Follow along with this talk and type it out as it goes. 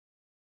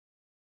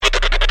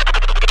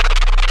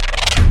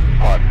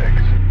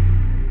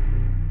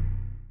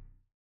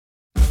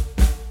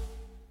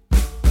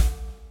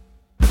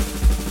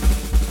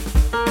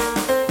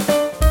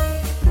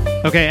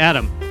Okay,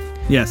 Adam.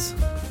 Yes.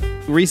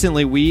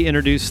 Recently, we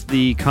introduced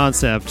the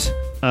concept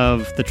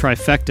of the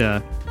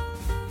trifecta,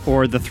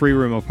 or the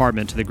three-room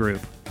apartment, to the group.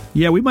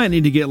 Yeah, we might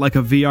need to get like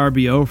a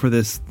VRBO for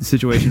this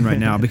situation right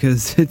now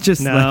because it's just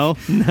No.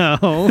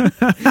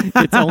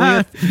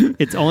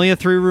 It's only a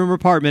three-room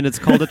apartment. It's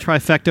called a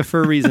trifecta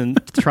for a reason.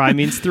 Tri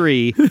means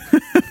three.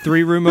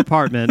 Three-room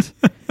apartment.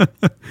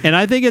 And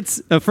I think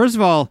it's, first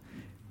of all,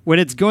 when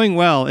it's going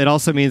well, it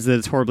also means that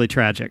it's horribly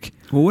tragic.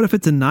 Well, what if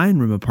it's a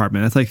 9-room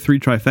apartment? That's like 3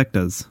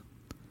 trifectas.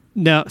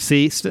 No,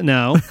 see,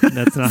 no,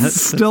 that's not.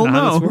 Still that's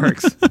not how no. this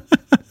works.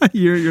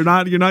 You're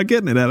not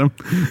getting it, Adam.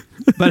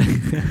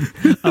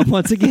 But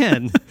once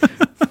again,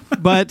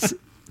 but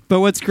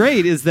what's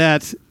great is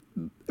that,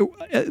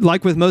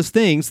 like with most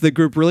things, the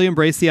group really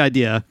embraced the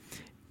idea,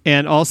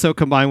 and also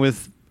combined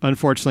with,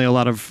 unfortunately, a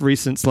lot of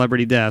recent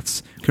celebrity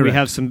deaths. Correct. We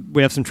have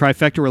some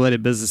trifecta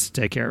related business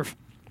to take care of.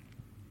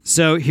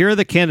 So here are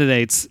the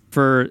candidates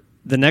for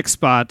the next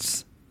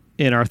spots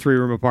in our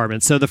three-room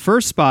apartment. So the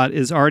first spot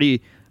is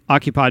already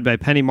occupied by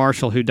Penny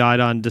Marshall, who died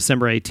on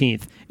December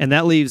 18th. And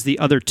that leaves the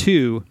other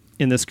 2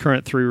 in this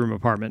current three-room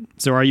apartment.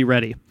 So are you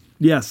ready?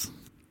 Yes.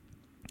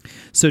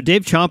 So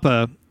Dave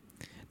Ciampa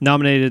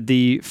nominated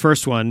the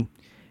first one,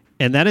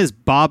 and that is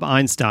Bob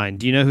Einstein.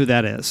 Do you know who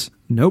that is?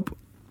 Nope.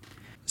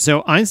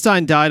 So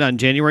Einstein died on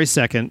January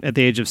 2nd at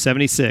the age of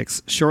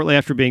 76, shortly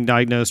after being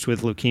diagnosed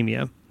with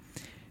leukemia.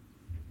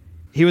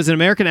 He was an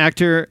American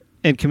actor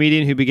and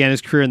comedian who began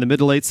his career in the mid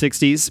to late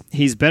 60s.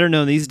 He's better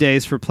known these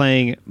days for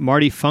playing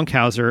Marty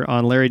Funkhauser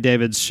on Larry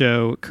David's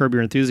show Curb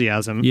Your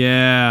Enthusiasm.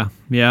 Yeah.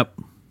 Yep.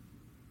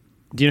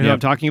 Do you know who I'm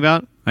talking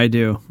about? I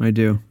do.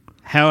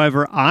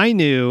 However, I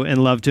knew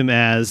and loved him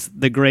as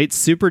the great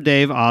Super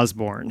Dave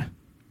Osborne.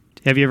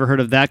 Have you ever heard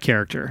of that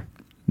character?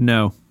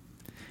 No.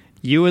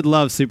 You would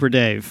love Super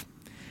Dave.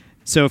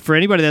 So for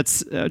anybody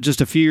that's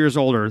just a few years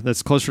older,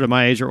 that's closer to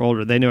my age or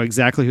older, they know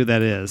exactly who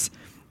that is.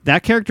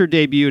 That character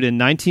debuted in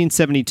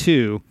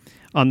 1972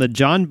 on the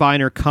John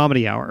Byner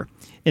Comedy Hour.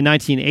 In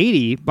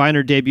 1980,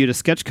 Byner debuted a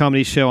sketch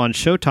comedy show on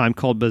Showtime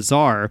called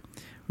Bizarre,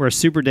 where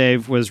Super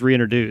Dave was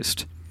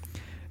reintroduced.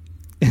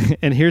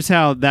 And here's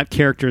how that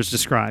character is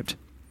described.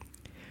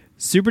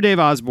 Super Dave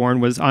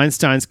Osborne was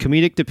Einstein's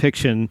comedic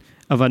depiction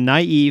of a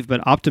naive but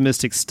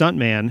optimistic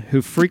stuntman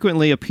who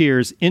frequently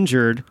appears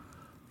injured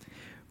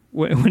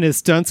when his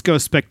stunts go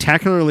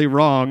spectacularly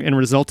wrong and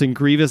result in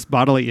grievous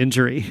bodily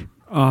injury.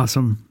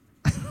 Awesome.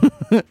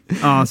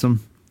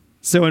 Awesome.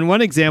 So in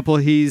one example,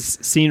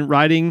 he's seen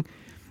riding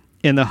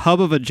in the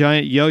hub of a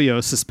giant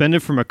yo-yo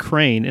suspended from a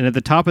crane, and at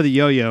the top of the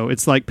yo-yo,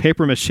 it's like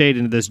paper mache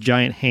into this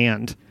giant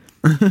hand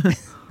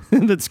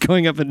that's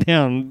going up and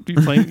down.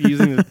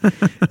 Using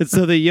and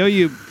so the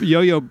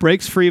yo-yo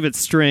breaks free of its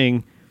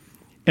string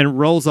and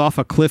rolls off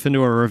a cliff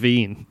into a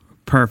ravine.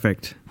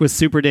 Perfect. With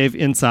Super Dave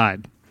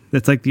inside.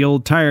 That's like the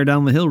old tire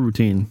down the hill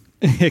routine.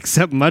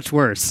 Except much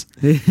worse.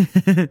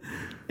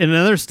 In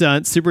another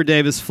stunt, Super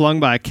Dave is flung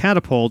by a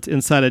catapult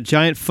inside a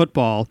giant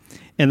football,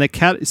 and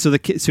so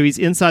he's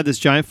inside this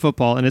giant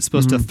football, and it's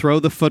supposed to throw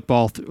the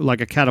football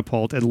like a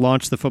catapult and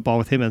launch the football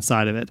with him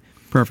inside of it.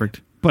 Perfect.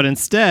 But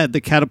instead,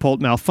 the catapult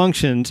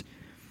malfunctioned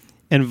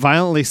and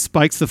violently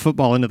spikes the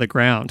football into the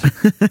ground.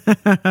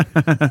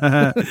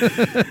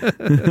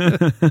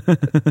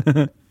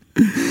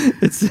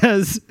 It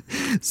says,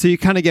 so you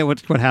kind of get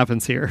what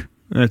happens here.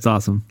 That's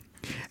awesome.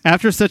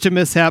 After such a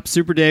mishap,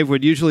 Super Dave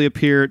would usually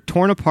appear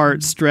torn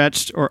apart,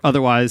 stretched, or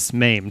otherwise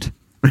maimed.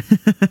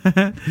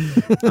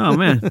 Oh,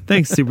 man.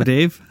 Thanks, Super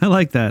Dave. I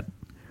like that.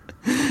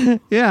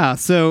 Yeah,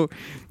 so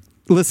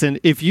listen,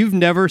 if you've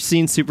never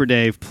seen Super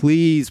Dave,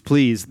 please,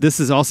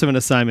 this is also an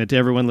assignment to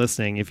everyone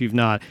listening. If you've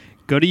not,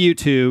 go to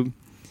YouTube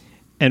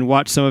and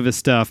watch some of his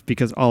stuff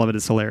because all of it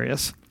is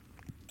hilarious.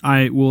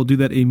 I will do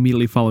that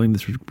immediately following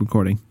this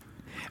recording.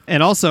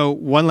 And also,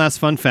 one last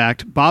fun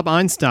fact, Bob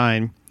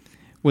Einstein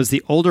was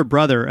the older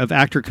brother of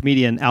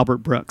actor-comedian Albert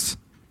Brooks.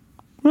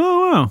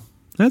 Oh, wow.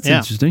 That's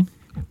interesting.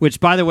 Which,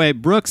 by the way,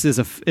 Brooks is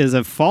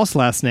a false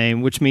last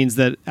name, which means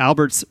that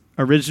Albert's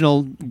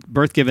original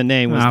birth-given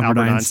name was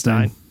Albert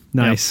Einstein.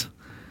 Nice. Yep.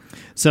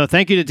 So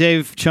thank you to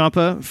Dave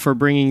Ciampa for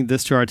bringing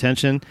this to our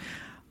attention.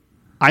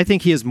 I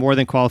think he is more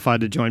than qualified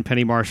to join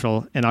Penny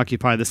Marshall and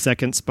occupy the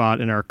second spot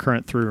in our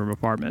current three-room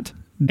apartment.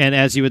 And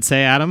as you would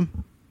say,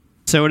 Adam,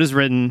 so it is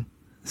written.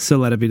 So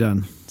let it be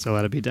done. So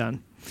let it be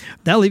done.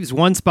 That leaves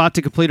one spot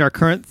to complete our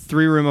current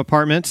three-room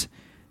apartment,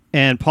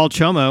 and Paul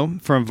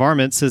Chomo from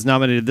Varmints has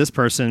nominated this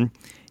person.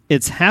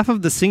 It's half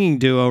of the singing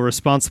duo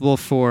responsible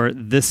for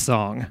this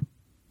song.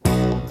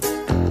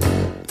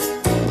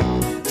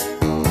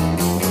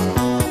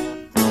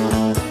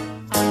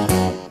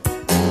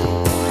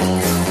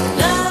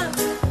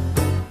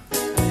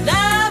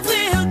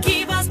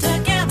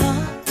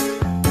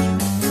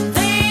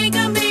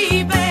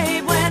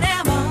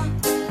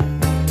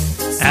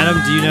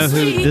 Adam, do you know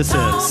who this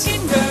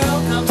is?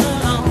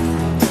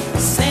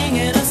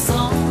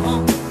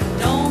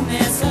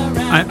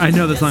 I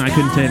know the song. I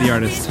couldn't tell you the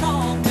artist.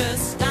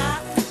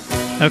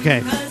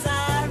 Okay.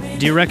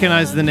 Do you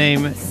recognize the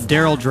name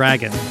Daryl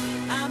Dragon?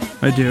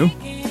 I do.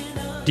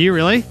 Do you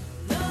really?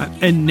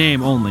 In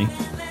name only.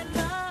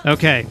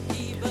 Okay,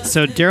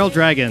 so Daryl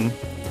Dragon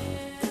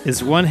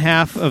is one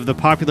half of the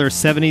popular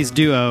 70s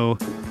duo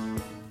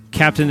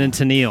Captain and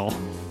Tennille.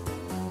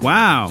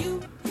 Wow.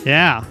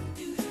 Yeah.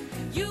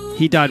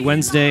 He died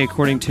Wednesday,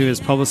 according to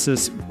his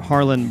publicist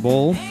Harlan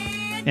Boll,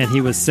 and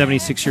he was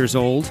 76 years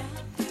old.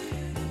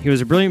 He was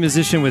a brilliant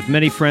musician with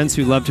many friends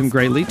who loved him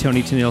greatly,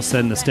 Tony Tennille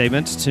said in the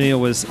statement. Tennille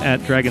was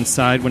at Dragon's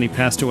side when he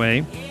passed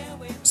away.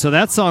 So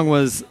that song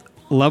was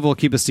Love Will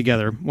Keep Us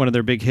Together, one of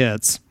their big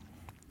hits.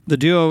 The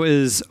duo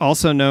is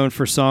also known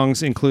for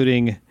songs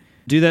including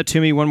Do That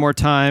To Me One More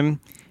Time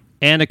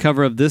and a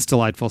cover of this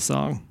delightful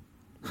song.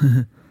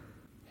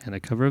 And a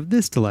cover of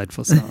this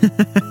delightful song.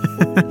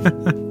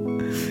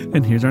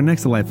 And here's our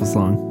next delightful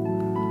song.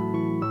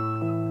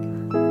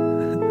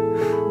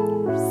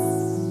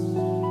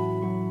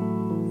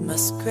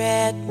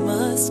 Muskrat,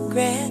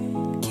 muskrat,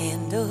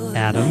 candle.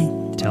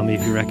 Adam, tell me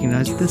if you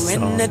recognize this in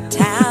song. the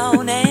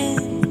town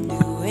and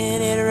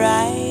doing it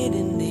right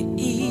in the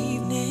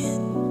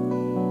evening.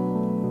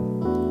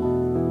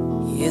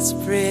 It's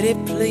pretty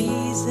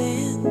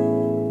pleasing.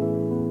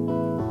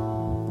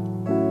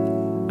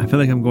 I feel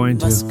like I'm going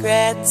to.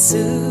 Muskrat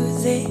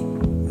Susie,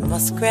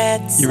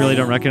 muskrat. You really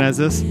don't recognize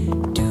this?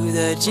 Do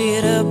the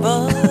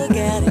jitterbug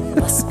out in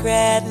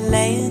Muskrat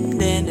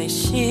Land and a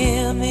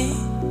shimmy.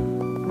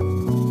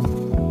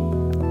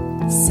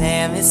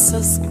 Sam is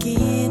so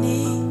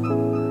skinny,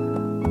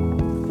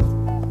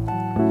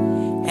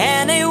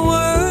 and they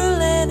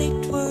whirl and they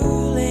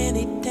twirl and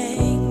they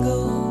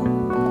tangle,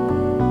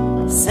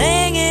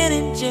 singing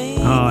and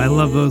jingling. Oh, I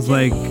love those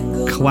like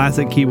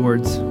classic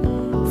keyboards.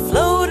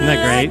 Isn't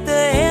that great?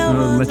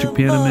 Oh, Electric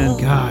Piano Man.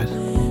 God.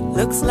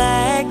 Looks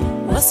like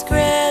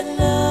muskrat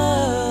love.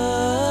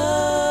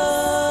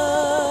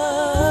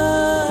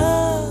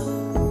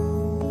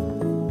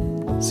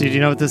 So do you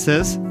know what this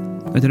is?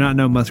 I do not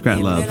know Muskrat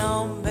Love.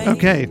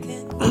 Okay.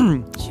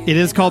 It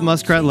is called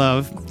Muskrat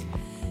Love,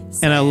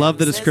 and I love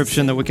the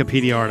description, the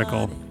Wikipedia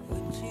article.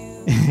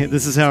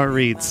 This is how it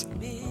reads.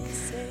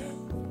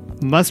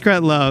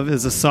 Muskrat Love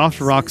is a soft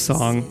rock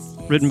song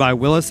written by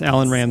Willis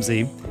Allen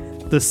Ramsey.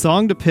 The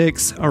song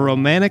depicts a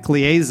romantic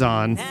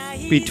liaison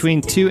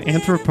between two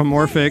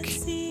anthropomorphic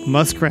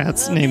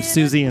muskrats named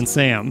Susie and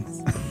Sam.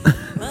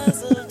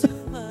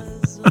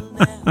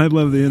 I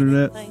love the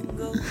internet.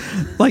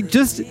 Like,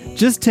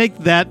 just take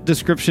that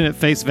description at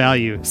face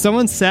value.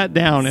 Someone sat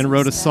down and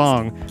wrote a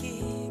song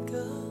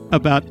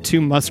about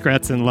two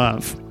muskrats in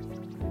love,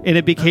 and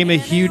it became a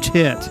huge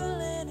hit.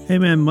 Hey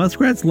man,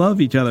 muskrats love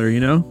each other,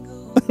 you know?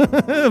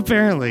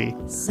 Apparently.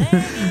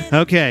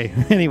 Okay,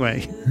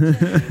 anyway.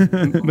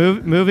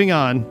 Moving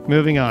on.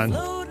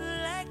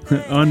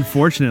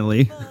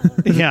 Unfortunately.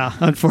 Yeah,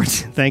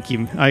 unfortunately. Thank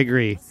you. I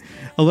agree.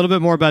 A little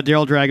bit more about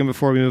Daryl Dragon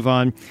before we move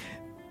on.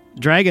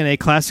 Dragon, a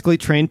classically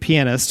trained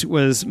pianist,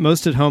 was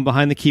most at home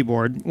behind the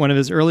keyboard. One of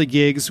his early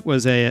gigs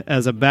was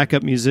as a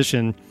backup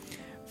musician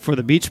for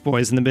the Beach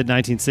Boys in the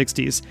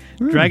mid-1960s.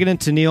 Dragon and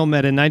Tennille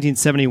met in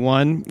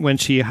 1971 when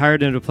she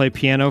hired him to play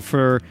piano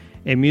for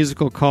a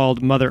musical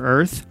called Mother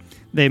Earth.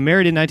 They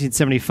married in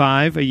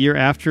 1975, a year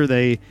after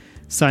they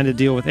signed a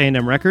deal with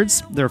A&M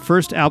Records. Their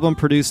first album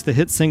produced the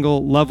hit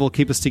single Love Will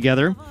Keep Us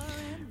Together,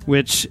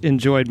 which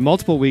enjoyed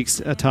multiple weeks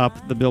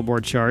atop the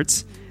Billboard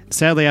charts.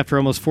 Sadly, after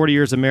almost 40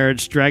 years of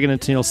marriage, Dragon and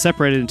Tennille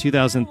separated in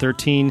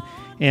 2013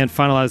 and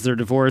finalized their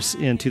divorce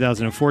in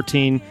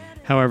 2014.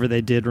 However,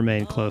 they did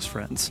remain close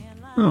friends.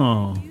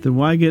 Oh, then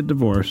why get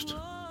divorced?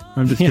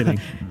 I'm just kidding.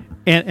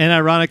 And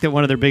ironic that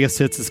one of their biggest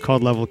hits is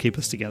called Love Will Keep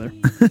Us Together.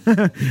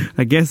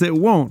 I guess it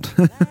won't.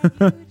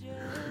 All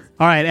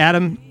right,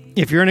 Adam,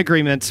 if you're in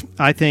agreement,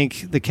 I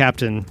think the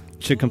captain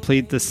should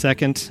complete the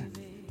second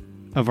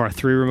of our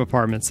 3-room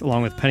apartments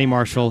along with Penny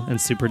Marshall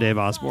and Super Dave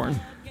Osborne.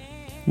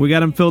 We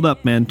got them filled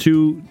up, man.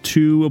 Two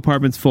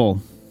apartments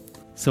full.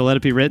 So let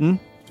it be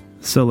written.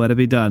 So let it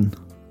be done.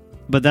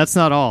 But that's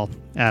not all,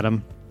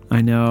 Adam.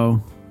 I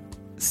know.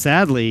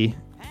 Sadly,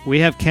 we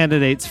have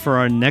candidates for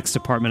our next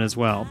apartment as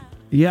well.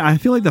 Yeah, I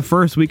feel like the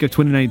first week of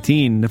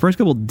 2019, the first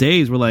couple of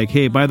days were like,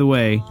 hey, by the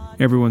way,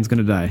 everyone's going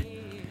to die.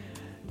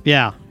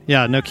 Yeah,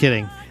 no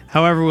kidding.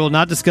 However, we'll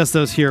not discuss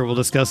those here. We'll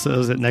discuss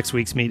those at next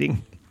week's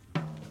meeting.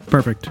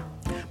 Perfect.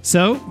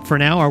 So, for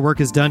now, our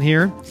work is done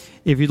here.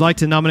 If you'd like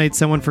to nominate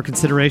someone for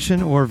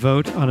consideration or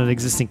vote on an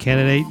existing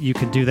candidate, you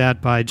can do that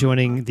by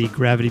joining the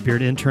Gravity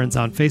Beard Interns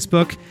on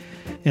Facebook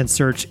and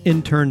search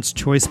Interns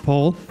Choice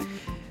Poll.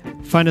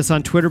 Find us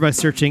on Twitter by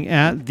searching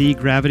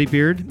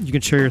 @TheGravityBeard. You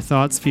can share your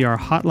thoughts via our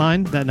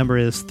hotline. That number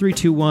is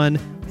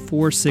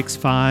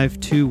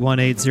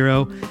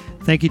 321-465-2180.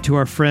 Thank you to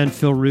our friend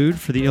Phil Rude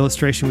for the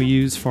illustration we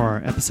use for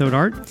our episode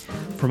art.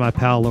 For my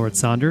pal Lord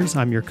Saunders,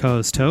 I'm your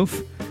co-host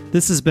Toph.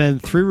 This has been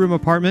 3-Room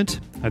Apartment,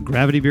 a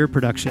Gravity Beard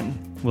production.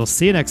 We'll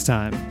see you next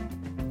time.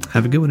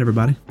 Have a good one,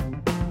 everybody.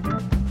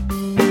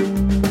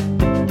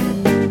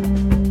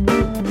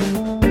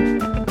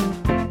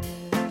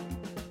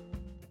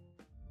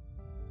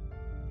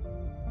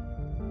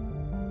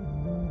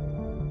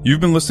 You've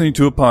been listening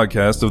to a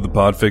podcast of the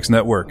Podfix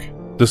Network.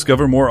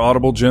 Discover more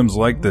audible gems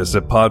like this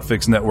at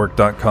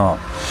podfixnetwork.com.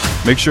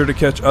 Make sure to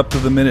catch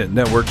up-to-the-minute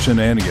network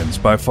shenanigans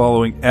by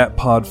following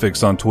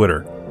 @Podfix on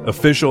Twitter,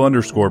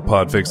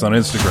 official_Podfix on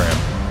Instagram,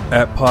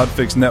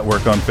 @Podfix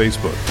Network on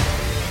Facebook.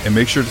 And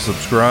make sure to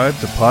subscribe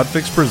to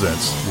Podfix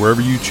Presents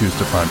wherever you choose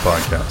to find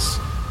podcasts.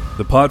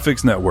 The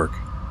Podfix Network,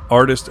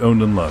 artist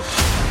owned and loved.